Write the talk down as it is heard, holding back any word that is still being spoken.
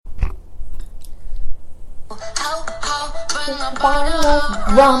bottle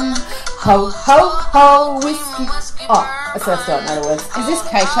of rum. Ho, ho, ho, whiskey. Oh, I still don't know the words. Is this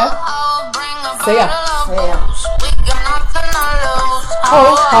Keisha? See ya. See ya.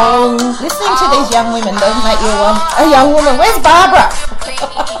 Ho, ho. Listening to these young women doesn't make you a young woman. Where's Barbara?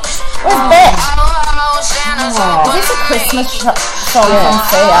 Where's Beth? Oh. Is this a Christmas song from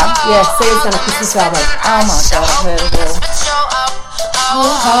Sia? Yeah, Sia's done a Christmas album. Oh my God, I've heard it all. Ho,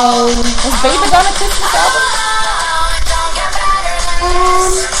 ho. Has Bieber done a Christmas album?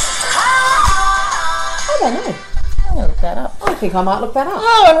 I don't know. I'm going to look that up. I think I might look that up.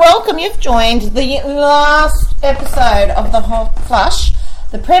 Hello and welcome. You've joined the last episode of the Hot Flush,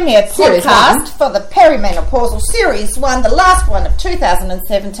 the premiere Series podcast one. for the perimenopausal Series 1, the last one of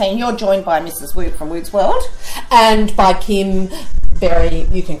 2017. You're joined by Mrs Woog from Woog's World. And by Kim Berry.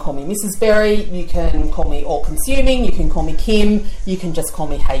 You can call me Mrs Berry. You can call me All Consuming. You can call me Kim. You can just call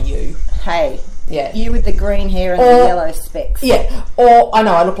me Hey You. Hey. Yeah. You with the green hair and the yellow specs. Yeah. Or, I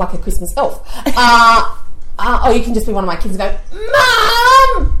know, I look like a Christmas elf. Or you can just be one of my kids and go,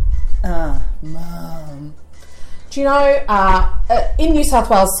 Mum! Mum. Do you know, in New South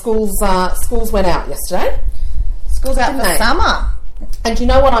Wales, schools went out yesterday. School's out Didn't for they? summer. And do you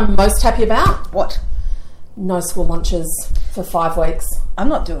know what I'm most happy about? What? No school lunches for 5 weeks. I'm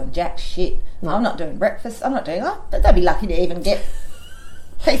not doing jack shit. No. I'm not doing breakfast. I'm not doing that. But they'll be lucky to even get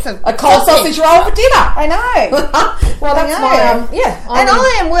a piece of A cold sausage roll for dinner. I know. Well, that's my, yeah. And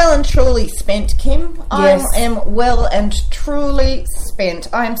I am well and truly spent, Kim. Yes. I am well and truly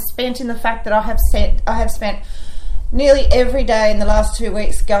spent. I am spent in the fact that I have spent nearly every day in the last 2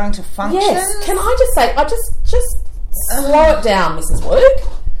 weeks going to functions. Yes. Can I just say, just slow it down, Mrs Woog.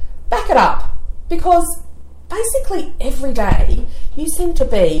 Back it up. Because basically every day you seem to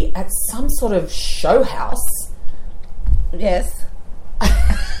be at some sort of show house. Yes.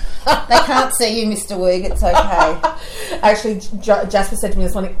 They can't see you, Mr. Woog. It's okay. Actually, Jasper said to me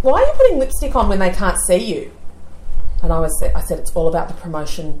this morning, why are you putting lipstick on when they can't see you? And I said it's all about the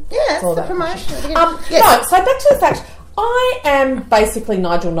promotion. Yeah, it's all the about promotion. Yes. No, so back to the fact, I am basically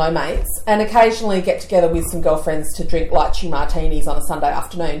Nigel No Mates and occasionally get together with some girlfriends to drink lychee martinis on a Sunday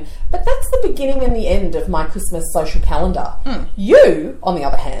afternoon. But that's the beginning and the end of my Christmas social calendar. You, on the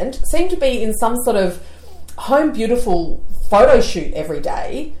other hand, seem to be in some sort of home beautiful photo shoot every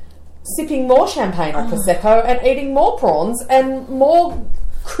day, sipping more champagne or Prosecco and eating more prawns and more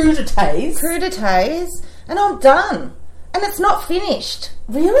crudités. And I'm done. And it's not finished.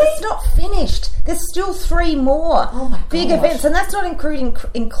 Really? It's not finished. There's still 3 more big gosh. events, and that's not including so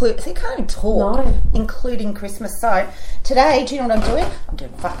you can't even talk. No. Including Christmas. So today, do you know what I'm doing? I'm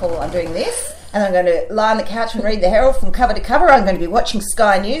doing fuck all. I'm doing this, and I'm going to lie on the couch and read the Herald from cover to cover. I'm going to be watching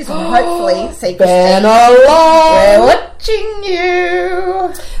Sky News and hopefully see Ben Christine. along. We're watching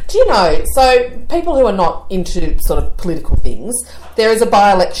you. Do you know, so people who are not into sort of political things, there is a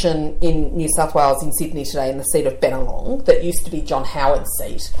by-election in New South Wales in Sydney today in the seat of Bennelong that used to be John Howard's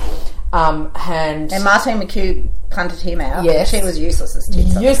seat. And Martine McHugh punted him out. Yes. She was useless as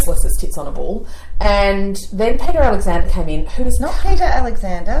tits. Useless as tits on a bull. And then Peter Alexander came in, who is Not Peter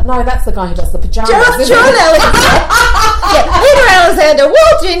Alexander. No, that's the guy who does the pyjamas. John Alexander. Yeah, Peter Alexander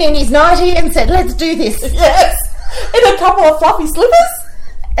walked in his 90 and said, let's do this. Yes. In a couple of fluffy slippers.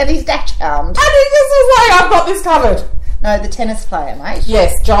 And he's that charmed. And he just was like, I've got this covered. No, the tennis player, mate.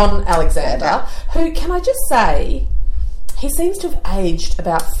 Yes, John Alexander, who, can I just say, he seems to have aged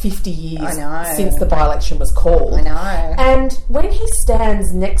about 50 years since the by-election was called. I know. And when he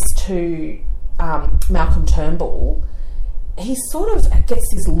stands next to Malcolm Turnbull, he sort of gets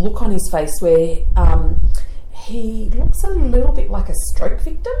this look on his face where he looks a little bit like a stroke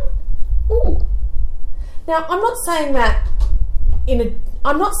victim. Ooh. Now, I'm not saying that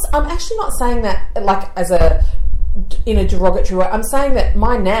I'm actually not saying that like in a derogatory way. I'm saying that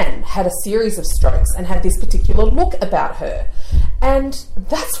my nan had a series of strokes and had this particular look about her, and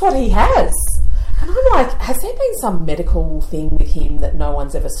that's what he has. And I'm like, has there been some medical thing with him that no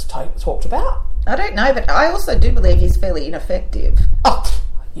one's ever talked about? I don't know, but I also do believe he's fairly ineffective. Oh,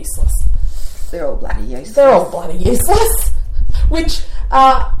 useless. They're all bloody useless. They're all bloody useless. Which,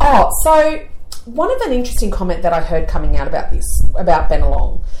 so one of an interesting comment that I heard coming out about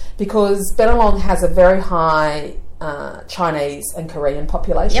Bennelong, because Bennelong has a very high Chinese and Korean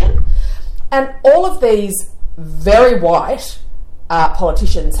population. Yep. And all of these very white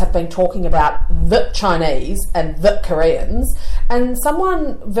politicians have been talking about the Chinese and the Koreans. And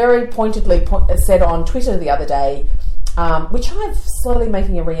someone very pointedly said on Twitter the other day, which I'm slowly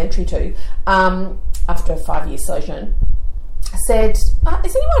making a re-entry to, after a 5-year sojourn, said,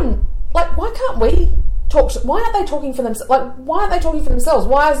 is anyone... Like, why can't we talk? Why aren't they talking for themselves? Like, why aren't they talking for themselves?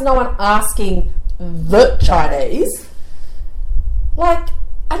 Why is no one asking the Chinese Like,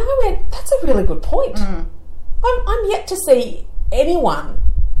 and I went, that's a really good point. I'm yet to see anyone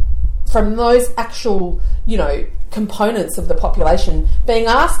from those actual, components of the population being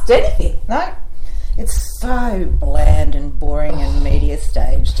asked anything. No. It's so bland and boring and media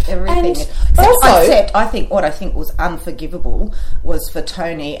staged. Everything. Except I think what I think was unforgivable was for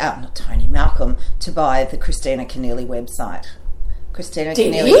Malcolm to buy the Christina Keneally website.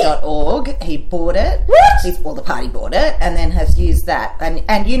 ChristinaKeneally.org. He bought it. What? The party bought it and then has used that. And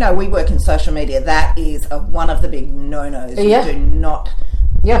we work in social media. That is one of the big no-nos. Yeah. You do not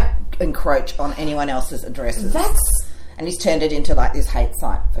encroach on anyone else's addresses. And he's turned it into like this hate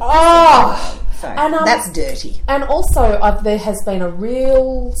site. So that's dirty. And also, there has been a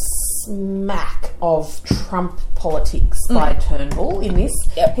real smack of Trump politics by Turnbull in this.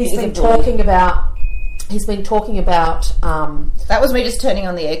 Yep, He's been talking about. That was me just turning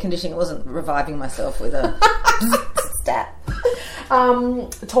on the air conditioning. It wasn't reviving myself with a stat.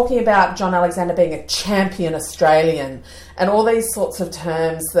 Talking about John Alexander being a champion Australian and all these sorts of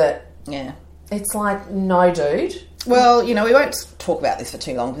terms that. Yeah. It's like, no, dude. Well, we won't talk about this for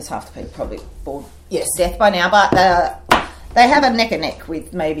too long because half the people probably bored to death by now, but they have a neck and neck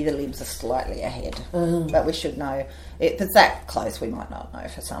with maybe the Libs are slightly ahead. But we should know. If it's that close, we might not know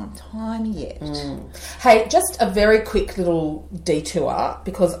for some time yet. Hey, just a very quick little detour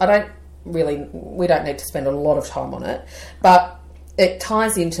because we don't need to spend a lot of time on it, but it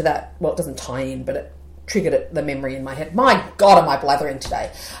ties into that, well, it doesn't tie in, but it triggered the memory in my head. My God, am I blathering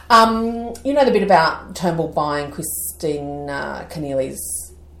today? The bit about Turnbull buying Christina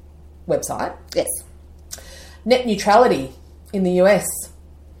Keneally's website? Yes. Net neutrality in the US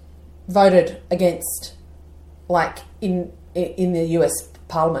voted against, like, in the US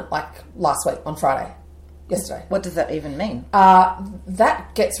Parliament, like, last week on Friday, yesterday. What does that even mean?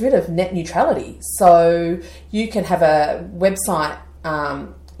 That gets rid of net neutrality. So you can have a website,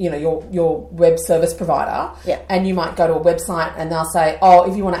 your web service provider, and you might go to a website and they'll say,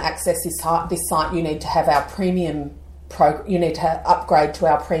 if you want to access this site, you need to have our premium you need to upgrade to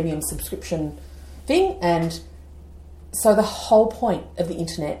our premium subscription thing. And so the whole point of the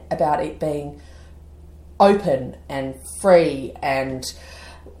internet about it being open and free and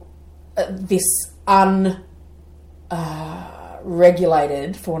this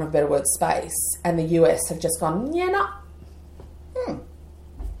unregulated, for want of a better word, space, and the US have just gone,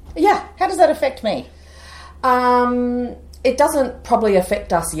 Yeah, how does that affect me? It doesn't probably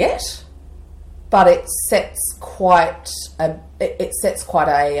affect us yet, but it sets quite a. It's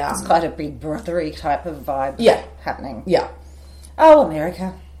quite a big brothery type of vibe. Happening. Yeah. Oh,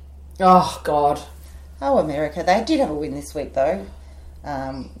 America. Oh God. Oh, America. They did have a win this week though,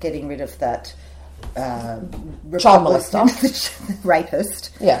 getting rid of that child molester, rapist.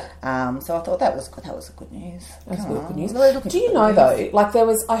 Yeah. So I thought that was good news. That's good news. Do you know though? Like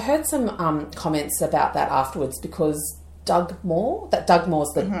I heard some comments about that afterwards because Doug Moore's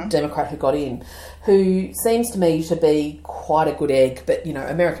the Democrat who got in, who seems to me to be quite a good egg. But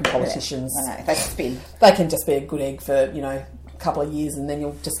American politicians, they spin. They can just be a good egg for a couple of years, and then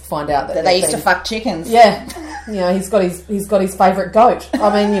you'll just find out that they used to fuck chickens. Yeah. He's got his favourite goat.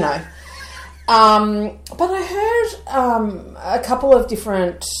 I mean, but I heard a couple of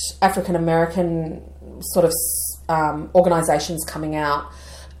different African American sort of organisations coming out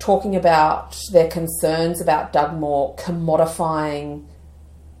talking about their concerns about Doug Moore commodifying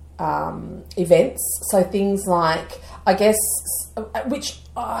events. So things like, I guess, which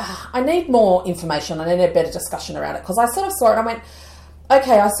I need more information. I need a better discussion around it because I sort of saw it and I went,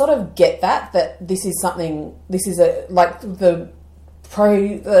 okay, I sort of get that this is something. This is oh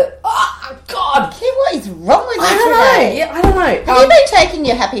God! What is wrong with you today? Yeah, I don't know. Have you been taking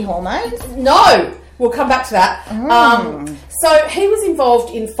your happy hormones? No. We'll come back to that. So he was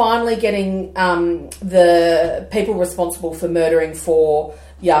involved in finally getting the people responsible for murdering 4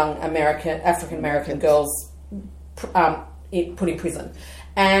 young African American girls put in prison,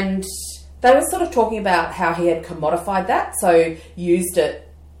 and they were sort of talking about how he had commodified that, so used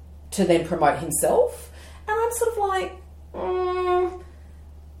it to then promote himself. And I'm sort of like,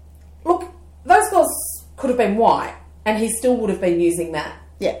 look, those girls could have been white, and he still would have been using that.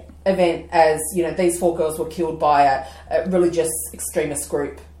 Yeah. Event as these 4 girls were killed by a religious extremist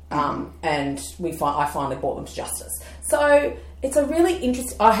group, and I finally brought them to justice. So it's a really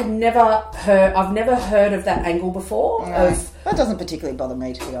interesting. I've never heard of that angle before. No, that doesn't particularly bother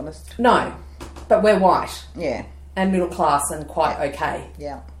me, to be honest. No, but we're white, and middle class and quite okay.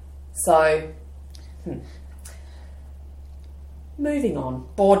 So, moving on.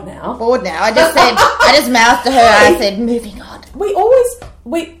 Bored now. I just mouthed to her. I said, moving on.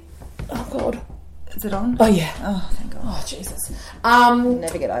 Oh God. Is it on? Oh, yeah. Oh, thank God. Oh, Jesus. I'll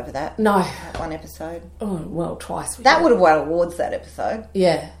never get over that. No. That one episode. Oh, well, twice. That would have won awards, that episode.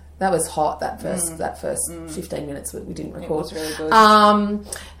 Yeah. That was hot, that first 15 minutes we didn't record. It was really good.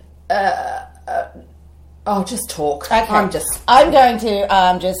 Just talk. Okay. I'm going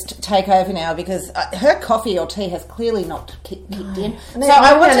to just take over now because her coffee or tea has clearly not kicked in. So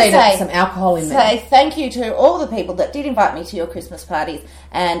I want to say some alcohol in there. Say thank you to all the people that did invite me to your Christmas parties.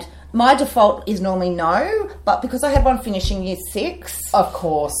 And my default is normally no, but because I had one finishing year 6, of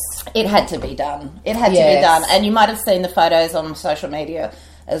course, it had to be done. It had to be done. And you might have seen the photos on social media.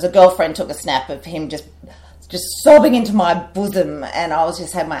 As a girlfriend took a snap of him just sobbing into my bosom, and I was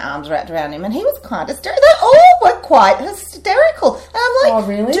just had my arms wrapped around him, and he was quite hysterical. They all were quite hysterical. And I'm like, oh,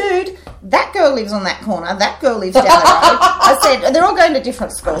 really? Dude, that girl lives on that corner, that girl lives down the road. I said, they're all going to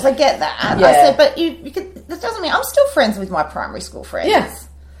different schools. I get that. Yeah. I said, but you could, that doesn't mean I'm still friends with my primary school friends. Yes.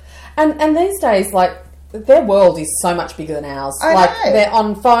 And these days, like, their world is so much bigger than ours. I know. They're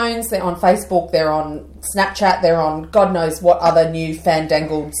on phones, they're on Facebook, they're on Snapchat, they're on God knows what other new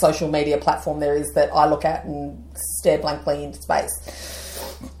fandangled social media platform there is that I look at and stare blankly into space.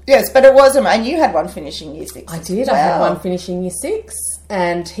 Yes, but it was, and you had one finishing year 6. I did. Wow. I had one finishing year 6,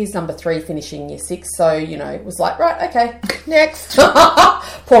 and he's number 3 finishing year 6. So, it was like, right, okay. Next.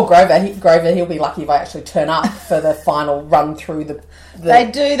 Poor Grover, he'll be lucky if I actually turn up for the final run through the They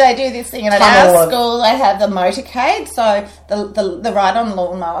do this thing, and at our school they have the motorcade, so the ride-on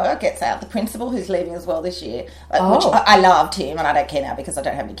lawnmower gets out the principal, who's leaving as well this year, which I loved him, and I don't care now because I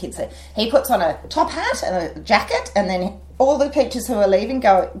don't have any kids there. He puts on a top hat and a jacket, and then all the teachers who are leaving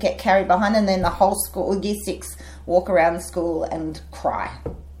get carried behind, and then the whole school, year 6, walk around the school and cry.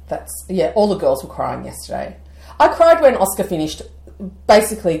 All the girls were crying yesterday. I cried when Oscar finished,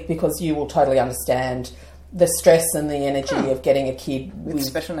 basically because you will totally understand the stress and the energy of getting a kid with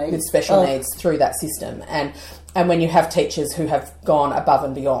special needs through that system, and when you have teachers who have gone above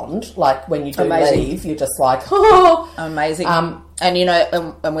and beyond, like when you do leave, you're just like, oh, amazing.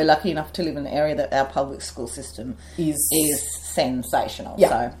 And we're lucky enough to live in an area that our public school system is sensational.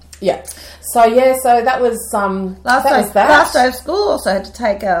 Yeah. So that was last day of school. Also had to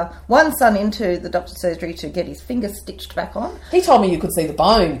take one son into the doctor's surgery to get his finger stitched back on. He told me you could see the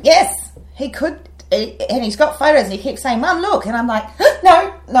bone. Yes, he could. And he's got photos, and he keeps saying, "Mum, look," and I'm like,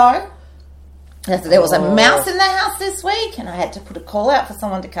 "No." There was a mouse in the house this week, and I had to put a call out for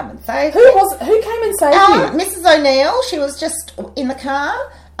someone to come and save Who came and saved you? Mrs O'Neill. She was just in the car.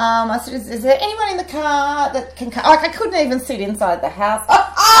 I said, "Is there anyone in the car that can come?" Like, I couldn't even sit inside the house.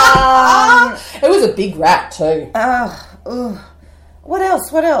 It was a big rat too. What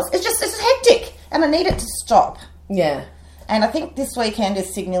else? It's hectic, and I need it to stop. Yeah. And I think this weekend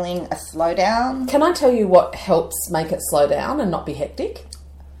is signalling a slowdown. Can I tell you what helps make it slow down and not be hectic?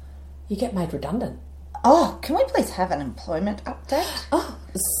 You get made redundant. Oh, can we please have an employment update?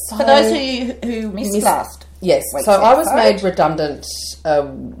 So for those who missed last. Yes, so I was made redundant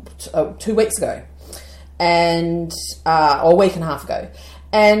 2 weeks ago, and or a week and a half ago,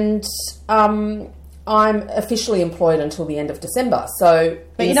 and I'm officially employed until the end of December. So,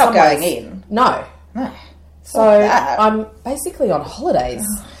 but you're not going in. No. So I'm basically on holidays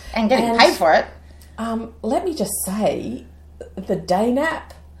and getting paid for it. Let me just say, the day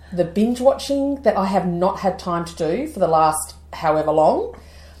nap, the binge watching that I have not had time to do for the last however long,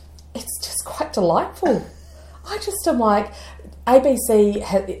 it's just quite delightful. I just am like,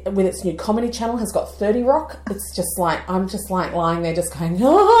 ABC with its new comedy channel has got 30 Rock. It's just like, I'm just like lying there just going,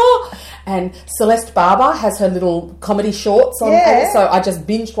 oh. And Celeste Barber has her little comedy shorts on. Yeah. So I just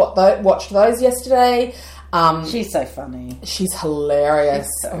binged watched those yesterday. She's so funny. She's hilarious.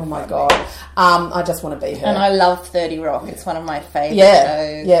 She's so my God. I just want to be her. And I love 30 Rock. It's one of my favourite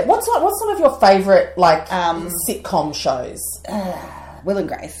shows. Yeah. What's some of your favourite sitcom shows? Will and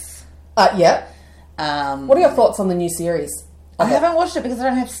Grace. Yeah. What are your thoughts on the new series? I haven't watched it because I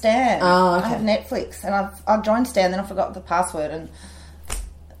don't have Stan. Oh, okay. I have Netflix, and I've joined Stan, then I forgot the password, and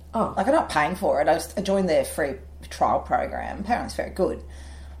I'm not paying for it. I joined their free trial program. Apparently, it's very good.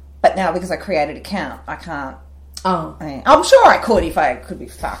 But now, because I created an account, I can't. I'm sure I could if I could be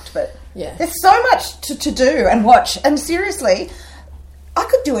fucked, but there's so much to do and watch. And seriously, I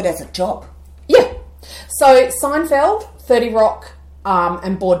could do it as a job. Yeah. So Seinfeld, 30 Rock,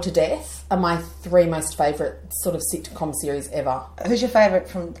 and Bored to Death are my 3 most favourite sort of sitcom series ever. Who's your favourite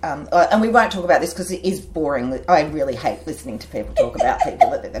from... and we won't talk about this because it is boring. I really hate listening to people talk about people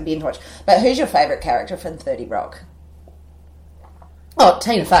that they've been to watch. But who's your favourite character from 30 Rock? Oh,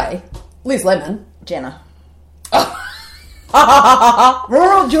 Tina Fey. Liz Lemon. Jenna.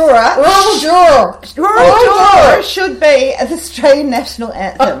 Rural Juror. Rural Juror. Rural Juror should be the Australian national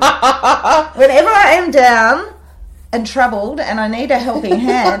anthem. Whenever I am down and troubled and I need a helping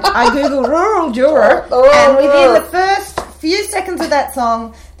hand, I Google Rural Juror, and within the first few seconds of that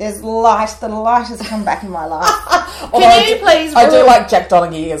song, there's light. The light has come back in my life. Can you please... I do like Jack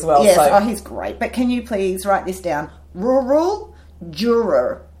Donaghy as well. Yes, so. he's great. But can you please write this down? Rural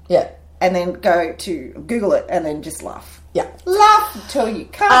Juror. Yeah. And then go to Google it and then just laugh. Yeah. Laugh until you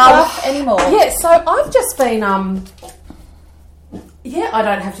can't laugh anymore. Yeah, so I've just been... I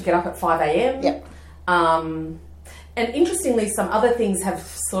don't have to get up at 5 a.m. Yep. And interestingly, some other things have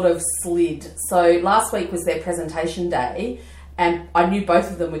sort of slid. So last week was their presentation day, and I knew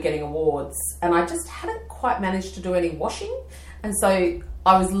both of them were getting awards, and I just hadn't quite managed to do any washing. And so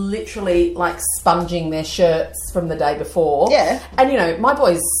I was literally like sponging their shirts from the day before. Yeah. And, you know, my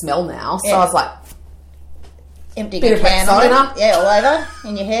boys smell now, so I was like... Empty bit of can Rexona. on it. Yeah, all over.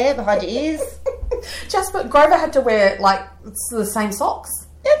 In your hair, behind your ears. But Grover had to wear, like, the same socks.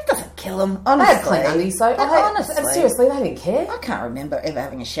 It doesn't kill them, They honestly. had clean undies, so... honestly. Seriously, they didn't care. I can't remember ever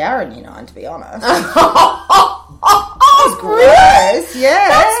having a shower in year 9, to be honest. That's gross, yeah.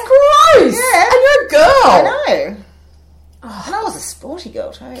 That's gross. Yeah. And you're a girl. I know. And I was a sporty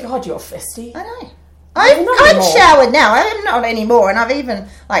girl too. God, you're festy. I know. I'm showered now. I'm not anymore, and I've even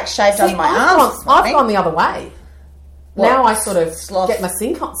like shaved under my arms. I've gone the other way. What? Now I sort of Sloth. get my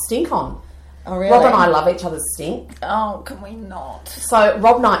stink on. Oh really? Rob and I love each other's stink. Oh, can we not? So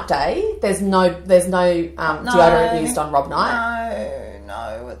Rob Night Day, there's no deodorant used on Rob Night.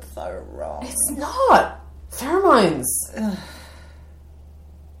 No, it's so wrong. It's not. Pheromones.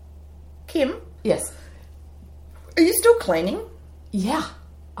 Kim, Yes. are you still cleaning? Yeah.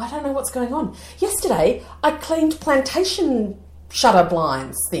 I don't know what's going on. Yesterday, I cleaned plantation shutter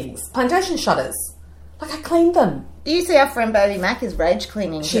blinds things. Plantation shutters. Like, I cleaned them. Do you see our friend Baby Mac is rage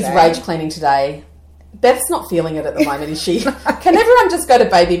cleaning She's today? rage cleaning today. Beth's not feeling it at the moment, is she? Can everyone just go to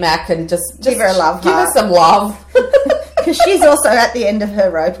Baby Mac and just Give her a love Give her heart. some love. Because she's also at the end of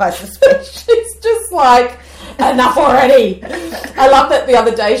her rope, I suspect. She's just like, enough already. I love that the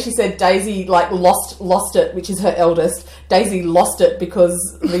other day she said Daisy like lost it, which is her eldest. Daisy lost it because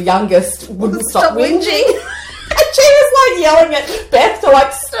the youngest wouldn't stop whinging. And she was like yelling at Beth to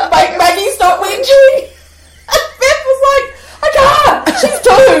like, make Maggie stop whinging. And Beth was like, I can't. She's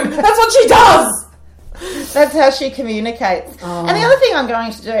 2. That's what she does. That's how she communicates. Oh. And the other thing I'm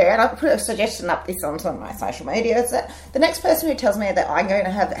going to do, and I put a suggestion up this on some of my social media, is that the next person who tells me that I'm going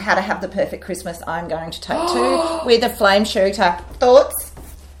to have how to have the perfect Christmas, I'm going to take to with a flame shooter. Thoughts?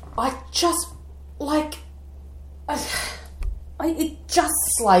 I just like it just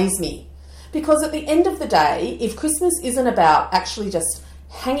slays me, because at the end of the day, if Christmas isn't about actually just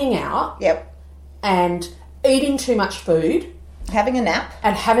hanging out, Yep. and eating too much food, having a nap,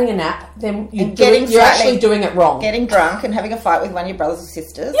 then you're actually doing it wrong. Getting drunk and having a fight with one of your brothers or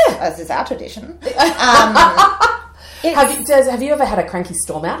sisters, as is our tradition. Have you ever had a cranky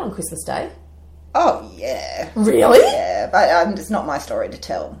storm out on Christmas Day? Oh, yeah. Really? Yeah, but it's not my story to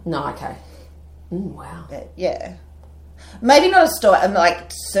tell. No, okay. Wow. But, yeah. Maybe not a story,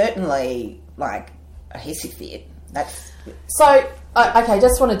 certainly, like, a hissy fit. That's... So, okay,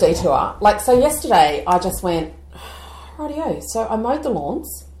 just want to detour. So yesterday, I just went... Rightio. So I mowed the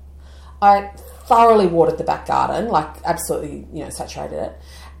lawns. I thoroughly watered the back garden, absolutely, saturated it.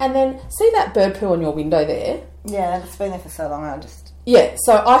 And then see that bird poo on your window there? Yeah, it's been there for so long. Yeah,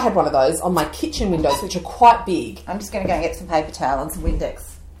 so I had one of those on my kitchen windows, which are quite big. I'm just going to go and get some paper towel and some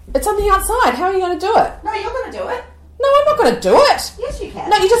Windex. It's on the outside. How are you going to do it? No, you're going to do it. No, I'm not going to do it. Yes, you can.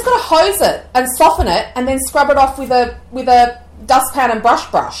 No, you just got to hose it and soften it, and then scrub it off with a dustpan and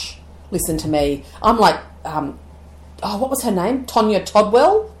brush. Listen to me. I'm like. What was her name? Tonya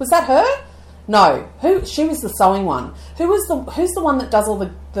Todwell? Was that her? No. Who? She was the sewing one. Who's the one that does all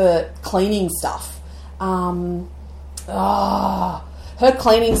the cleaning stuff? Her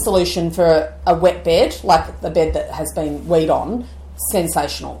cleaning solution for a wet bed, like the bed that has been weed on,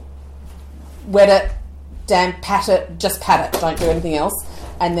 sensational. Wet it, damp, pat it, just pat it. Don't do anything else.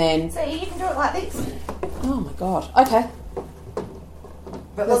 And then... So you can do it like this. Oh my God. Okay.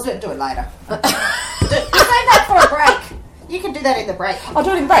 But we'll do it later. Save that for a break. You can do that in the break. I'll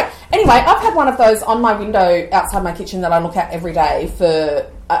do it in the break. Anyway, I've had one of those on my window outside my kitchen that I look at every day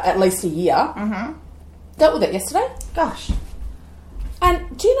for at least a year. Mm-hmm. Dealt with it yesterday. Gosh.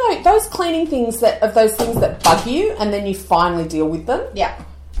 And do you know those cleaning things that bug you and then you finally deal with them? Yeah.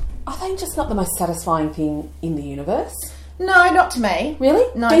 Are they just not the most satisfying thing in the universe? No, not to me. Really?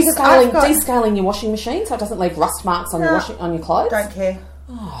 No. Descaling your washing machine so it doesn't leave rust marks on your clothes? Don't care.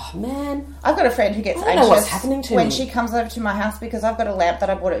 Oh, man. I've got a friend who gets I don't know what's anxious happening to when me. she comes over to my house because I've got a lamp that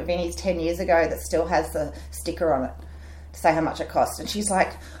I bought at Vinnie's 10 years ago that still has the sticker on it to say how much it cost. And she's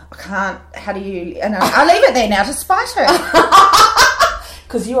like, I can't, how do you... And I leave it there now to spite her.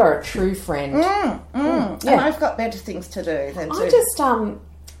 Because you are a true friend. Yeah. Yeah. And I've got better things to do than to... I just,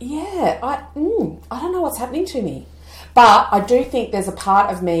 I don't know what's happening to me. But I do think there's a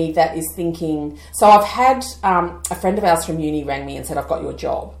part of me that is thinking... So I've had a friend of ours from uni rang me and said, I've got you a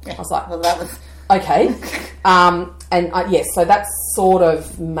job. Yeah. I was like, well, that was... Okay. Yes, so that's sort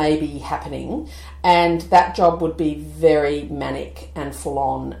of maybe happening. And that job would be very manic and full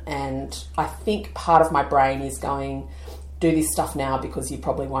on. And I think part of my brain is going, do this stuff now because you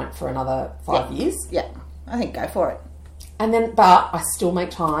probably won't for another 5 years. Yeah, I think go for it. And then, but I still make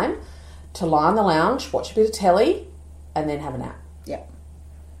time to lie on the lounge, watch a bit of telly, and then have a nap. Yeah.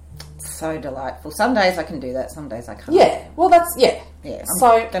 So delightful. Some days I can do that, some days I can't. Yeah, well that's, yeah. Yeah, So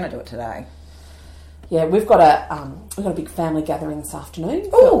I'm going to do it today. yeah, we've got a big family gathering this afternoon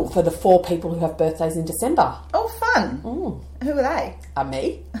for the 4 people who have birthdays in December. Oh, fun. Who are they?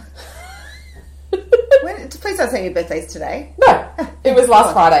 Me. Please don't say your birthday's today. No, it was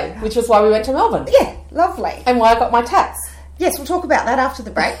last Friday, which was why we went to Melbourne. Yeah, lovely. And why I got my tats. Yes, we'll talk about that after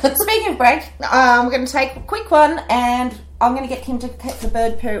the break. Speaking of break, we're going to take a quick one and I'm going to get Kim to get the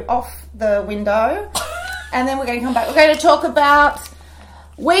bird poo off the window and then we're going to come back. We're going to talk about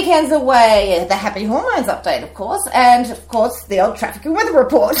weekends away, the Happy Hormones update, of course, and, of course, the old traffic and weather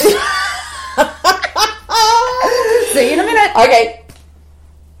report. See you in a minute. Okay.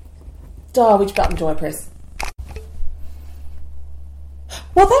 Which button do I press?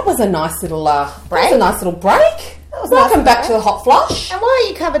 Well, that was a nice little break. That was a nice little break. Welcome back to the hot flush. And why are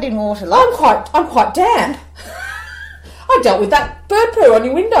you covered in water, love? I'm quite damp. I dealt with that bird poo on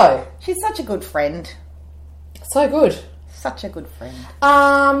your window. She's such a good friend. So good. Such a good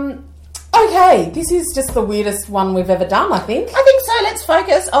friend. Okay, this is just the weirdest one we've ever done, I think. I think so. Let's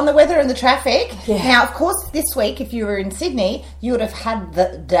focus on the weather and the traffic. Yeah. Now, of course, this week, if you were in Sydney, you would have had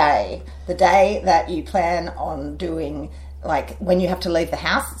the day that you plan on doing, like, when you have to leave the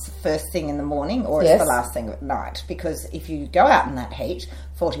house, it's the first thing in the morning or it's the last thing at night. Because if you go out in that heat,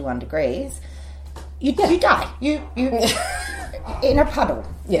 41 degrees, you die. You in a puddle.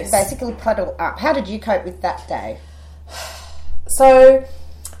 Yes. Basically puddle up. How did you cope with that day? So,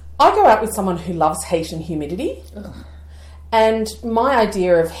 I go out with someone who loves heat and humidity. Ugh. And my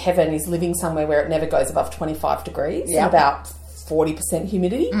idea of heaven is living somewhere where it never goes above 25 degrees and about 40%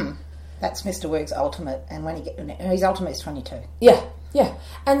 humidity. That's Mr. Woog's ultimate, and his ultimate is 22. Yeah.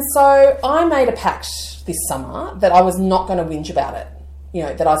 And so I made a pact this summer that I was not going to whinge about it. You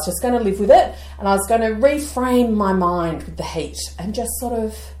know, that I was just going to live with it, and I was going to reframe my mind with the heat and just sort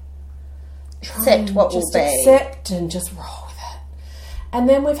of accept what will be. Accept and just roll with it. And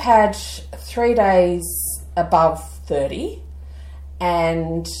then we've had 3 days above 30,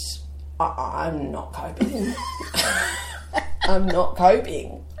 and I'm not coping. I'm not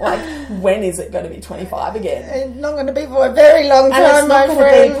coping. Like, when is it going to be 25 again? It's not going to be for a very long time, and it's not my going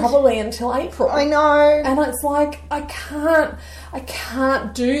friend. to be probably until April. I know. And it's like, I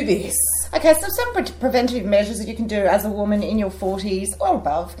can't do this. Okay, so some preventative measures that you can do as a woman in your 40s or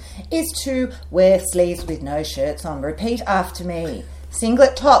above is to wear sleeves with no shirts on. Repeat after me.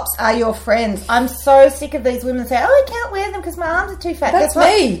 Singlet tops are your friends. I'm so sick of these women saying, I can't wear them because my arms are too fat. That's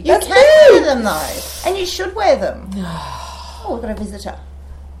Guess me. What? That's you can me. wear them, though. And you should wear them. Oh, we've got a visitor.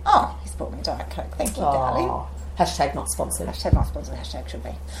 Oh, he's brought me a Diet Coke. Thank you, darling. Hashtag not sponsored. Hashtag not sponsored. Hashtag should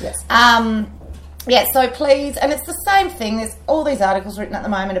be. Yes. Yeah, so please, and it's the same thing. There's all these articles written at the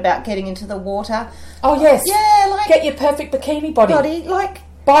moment about getting into the water. Oh, yes. Yeah, like... Get your perfect bikini body. Like...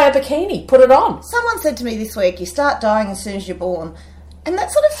 Buy a bikini. Put it on. Someone said to me this week, you start dying as soon as you're born. And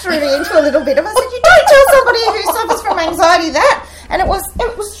that sort of threw me into a little bit of... I said, you don't tell somebody who suffers from anxiety that. And it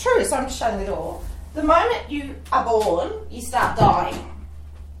was true, so I'm just showing the door. The moment you are born, you start dying.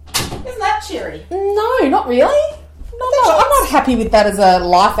 Isn't that cheery? No, not really. No, I'm not happy with that as a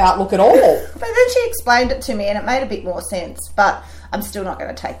life outlook at all. But then she explained it to me and it made a bit more sense. But I'm still not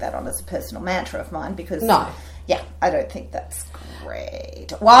going to take that on as a personal mantra of mine because... No. Yeah, I don't think that's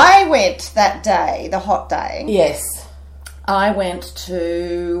great. Well, I went that day, the hot day. Yes. I went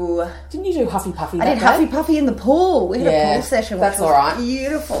to... Didn't you do Huffy Puffy I did Huffy Puffy in the pool. We had a pool session, which was all right.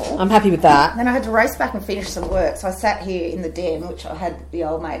 Beautiful. I'm happy with that. Then I had to race back and finish some work. So I sat here in the den, which I had the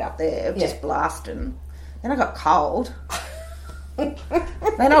old mate up there, just blasting. Then I got cold. Then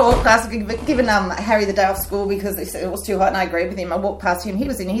I walked past, given Harry the day off school because he said it was too hot, and I agreed with him. I walked past him. He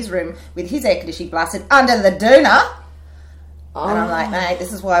was in his room with his air conditioning blasted under the doona. And I'm like, mate,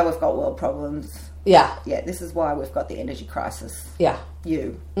 this is why we've got world problems. Yeah. Yeah, this is why we've got the energy crisis. Yeah.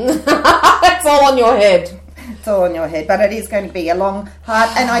 You. It's all on your head. It's all on your head. But it is going to be a long, hard...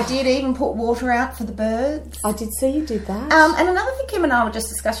 And I did even put water out for the birds. I did see you did that. And another thing Kim and I were just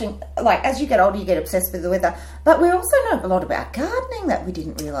discussing, like, as you get older, you get obsessed with the weather. But we also know a lot about gardening that we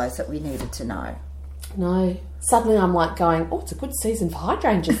didn't realise that we needed to know. No. Suddenly I'm like going, oh, it's a good season for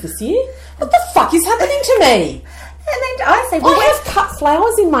hydrangeas this year. What the fuck is happening to me? And then I said, well, I have cut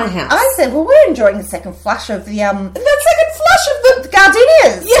flowers in my house. I said, well, we're enjoying the second flush of the second flush of the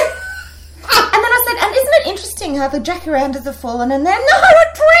gardenias. Yeah. And then I said, and isn't it interesting how the jacarandas have fallen and then no,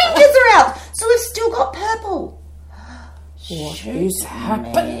 hydrangeas are out. So we've still got purple. What is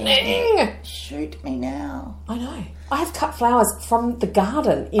happening? Shoot me now. I know. I have cut flowers from the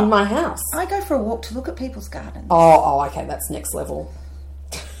garden in my house. I go for a walk to look at people's gardens. Oh, okay, that's next level.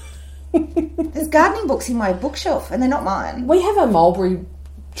 There's gardening books in my bookshelf and they're not mine. We have a mulberry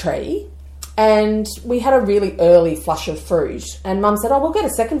tree and we had a really early flush of fruit and Mum said, oh, we'll get a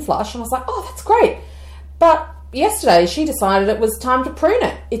second flush. And I was like, oh, that's great. But yesterday she decided it was time to prune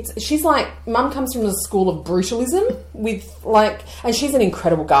it. She's like, Mum comes from the school of brutalism with like, and she's an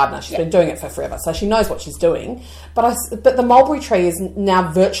incredible gardener. She's been doing it for forever, so she knows what she's doing. But the mulberry tree is now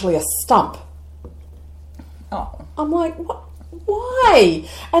virtually a stump. Oh. I'm like, what? Why?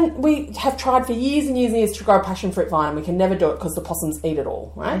 And we have tried for years and years and years to grow a passion fruit vine and we can never do it because the possums eat it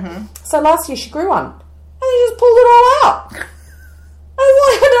all, right? Mm-hmm. So last year she grew one and they just pulled it all out. I was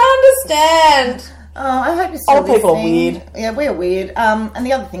like, I don't understand. Oh, I hope you're still Old people are weird. Yeah, we're weird. And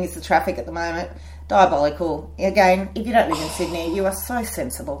the other thing is the traffic at the moment. Diabolical. Again, if you don't live in Sydney, you are so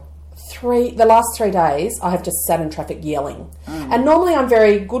sensible. The last 3 days, I have just sat in traffic yelling. And normally I'm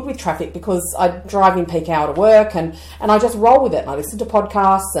very good with traffic because I drive in peak hour to work and I just roll with it. And I listen to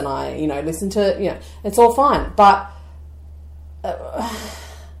podcasts and I, listen to, it's all fine. But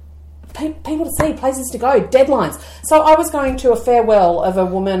people to see, places to go, deadlines. So I was going to a farewell of a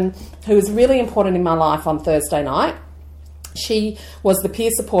woman who was really important in my life on Thursday night. She was the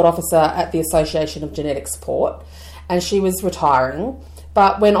peer support officer at the Association of Genetic Support and she was retiring.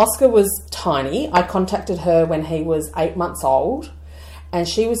 But when Oscar was tiny, I contacted her when he was 8 months old, and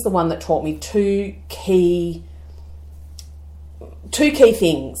she was the one that taught me two key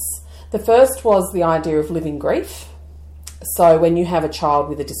things. The first was the idea of living grief. So when you have a child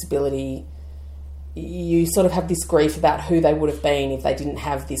with a disability, you sort of have this grief about who they would have been if they didn't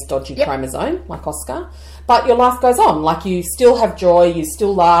have this dodgy chromosome, like Oscar. But your life goes on. Like, you still have joy, you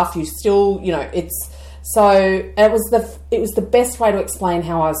still laugh, you still, it's... So it was the best way to explain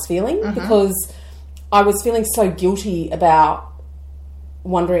how I was feeling because I was feeling so guilty about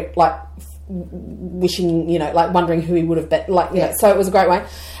wondering, like wishing, wondering who he would have been, so it was a great way.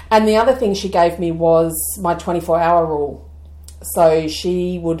 And the other thing she gave me was my 24-hour rule. So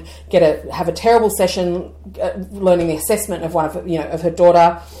she would have a terrible session learning the assessment of one of her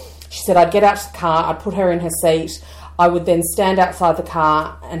daughter. She said I'd get out to the car, I'd put her in her seat, I would then stand outside the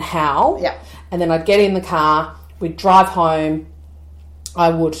car and howl. Yeah. And then I'd get in the car, we'd drive home, I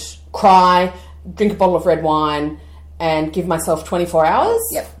would cry, drink a bottle of red wine and give myself 24 hours.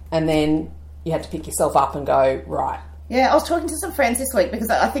 Yep. And then you had to pick yourself up and go, right. Yeah, I was talking to some friends this week because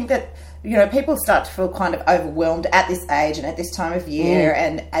I think that, people start to feel kind of overwhelmed at this age and at this time of year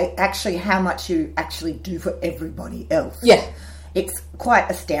and actually how much you actually do for everybody else. Yeah. It's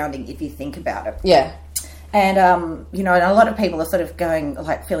quite astounding if you think about it. Yeah. And, and a lot of people are sort of going,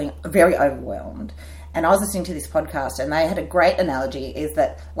 like, feeling very overwhelmed. And I was listening to this podcast and they had a great analogy is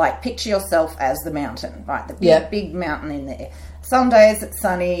that, like, picture yourself as the mountain, right? The big mountain in there. Some days it's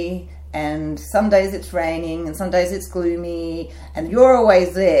sunny and some days it's raining and some days it's gloomy and you're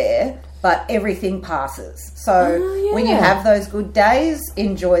always there, but everything passes. So when you have those good days,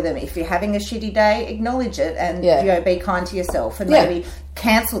 enjoy them. If you're having a shitty day, acknowledge it and, be kind to yourself and maybe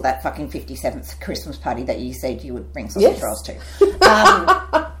cancel that fucking 57th Christmas party that you said you would bring sausage rolls to.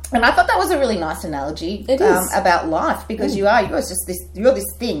 And I thought that was a really nice analogy about life because you're this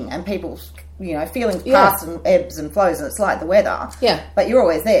thing and people's feelings pass and ebbs and flows and it's like the weather. Yeah. But you're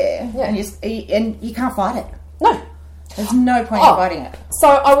always there and you can't fight it. No. There's no point in fighting it. So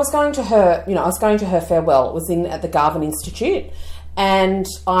I was going to her, farewell. It was at the Garvin Institute and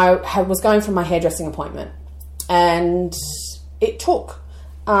I was going for my hairdressing appointment and it took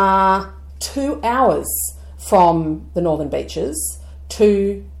 2 hours from the Northern Beaches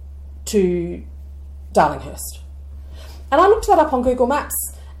to Darlinghurst. And I looked that up on Google Maps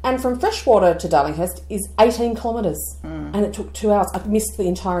and from Freshwater to Darlinghurst is 18 kilometres and it took 2 hours. I missed the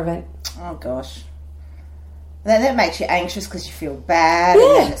entire event. Oh gosh. Then that makes you anxious because you feel bad. Yeah.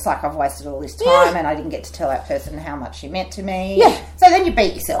 And then it's like, I've wasted all this time and I didn't get to tell that person how much she meant to me. Yeah. So then you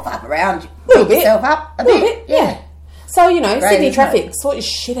beat yourself up around. Little bit. Yourself up a Little bit. bit, yeah. So, you know, Great, Sydney isn't traffic, it? sort your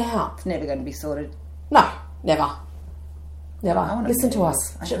shit out. It's never going to be sorted. No, never. Never. wanna Listen do to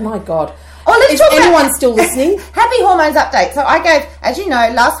this. us. Okay. My God. Oh, let's Is talk about- anyone still listening? Happy Hormones update. So I gave, as you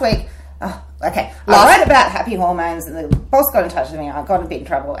know, last week... I wrote about happy hormones and the boss got in touch with me. I got in a bit in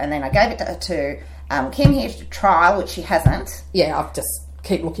trouble and then I gave it to Kim here to trial, which she hasn't. Yeah, I've just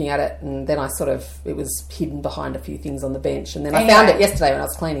keep looking at it and then it was hidden behind a few things on the bench and then I Anyway. found it yesterday when I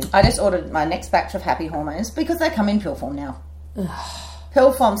was cleaning. I just ordered my next batch of happy hormones because they come in pill form now.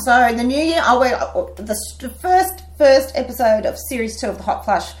 Pill form. So in the new year, the first episode of series 2 of the Hot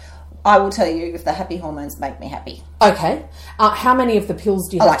Flush, I will tell you if the happy hormones make me happy. Okay. How many of the pills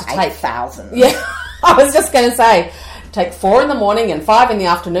do you have to take? 8,000. Yeah, I was just going to say, take 4 in the morning and 5 in the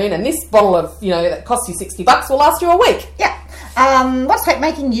afternoon, and this bottle of, that costs you $60 will last you a week. Yeah. What's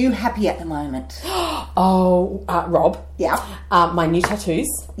making you happy at the moment? Rob. Yeah. My new tattoos.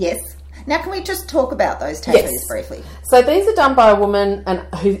 Yes. Now, can we just talk about those tattoos Yes. briefly? So these are done by a woman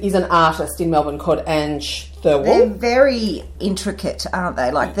who is an artist in Melbourne called Ange They're Thirlwall. very intricate, aren't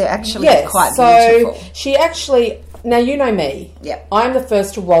they? Like, they're actually quite so beautiful. she actually... Now, you know me. Yep. I'm the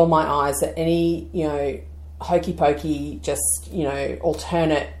first to roll my eyes at any, hokey pokey, just,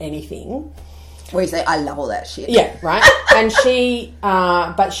 alternate anything. Where you say, I love all that shit. Yeah, right? And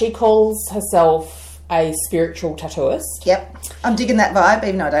but she calls herself a spiritual tattooist. Yep. I'm digging that vibe,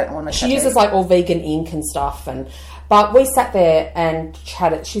 even though I don't want to She uses like all vegan ink and stuff. But we sat there and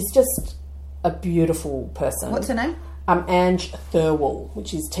chatted. She's just a beautiful person. What's her name? Ange Thirlwall,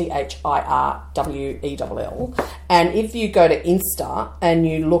 which is Thirwell. And if you go to Insta and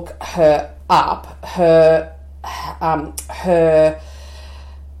you look her up, her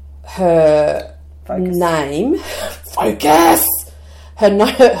Focus. name, focus.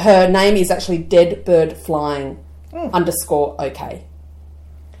 Her name is actually Dead Bird Flying _OK.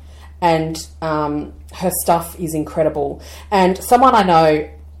 And her stuff is incredible. And someone I know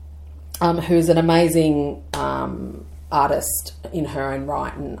who's an amazing artist in her own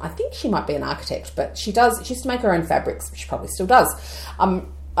right, and I think she might be an architect, but she used to make her own fabrics, which she probably still does.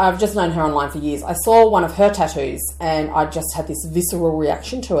 I've just known her online for years. I saw one of her tattoos and I just had this visceral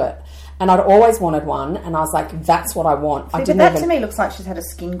reaction to it. And I'd always wanted one, and I was like, that's what I want. See, but to me looks like she's had a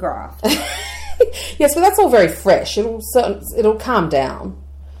skin graft. Yes, but that's all very fresh. It'll calm down.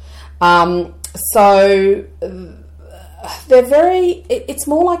 So they're very... It's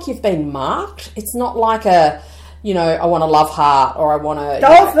more like you've been marked. It's not like I want a love heart or I want a...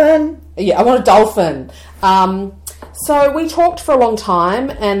 Dolphin! I want a dolphin. So we talked for a long time,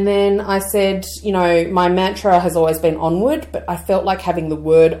 and then I said, my mantra has always been onward, but I felt like having the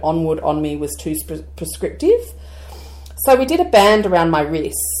word onward on me was too prescriptive. So we did a band around my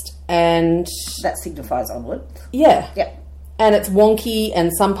wrist, and... That signifies onward. Yeah. Yep. And it's wonky,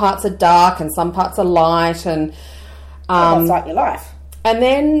 and some parts are dark, and some parts are light, and... That's like your life. And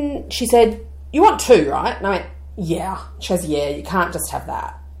then she said, you want 2, right? And I went, yeah. She goes, yeah, you can't just have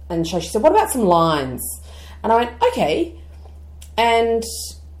that. And so she said, what about some lines? And I went, okay. And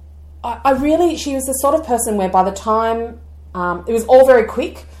she was the sort of person where by the time, it was all very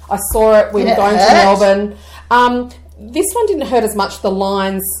quick. I saw it, we were going to Melbourne. This one didn't hurt as much. The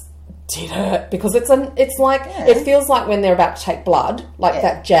lines did hurt because it feels like when they're about to take blood,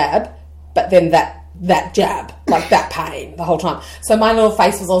 that jab, but then that jab, like that pain the whole time. So my little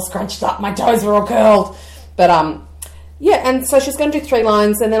face was all scrunched up, my toes were all curled. But, and so she's going to do 3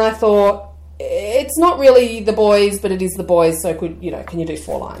 lines, and then I thought, it's not really the boys, but it is the boys, so can you do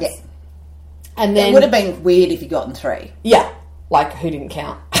 4 lines? Yeah. And then... It would have been weird if you gotten 3. Yeah. Like, who didn't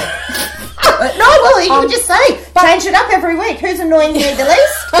count? You would just say, change it up every week. Who's annoying me the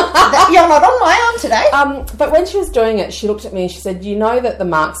least? You're not on my arm today. But when she was doing it, she looked at me and she said, you know that the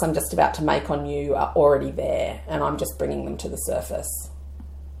marks I'm just about to make on you are already there, and I'm just bringing them to the surface.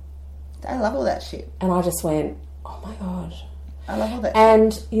 I love all that shit. And I just went, oh my God. I love all that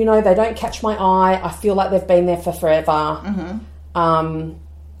and, shit. They don't catch my eye. I feel like they've been there for forever. Mm-hmm.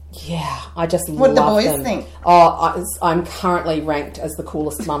 Yeah, I just love them. What do the boys think? Oh, I'm currently ranked as the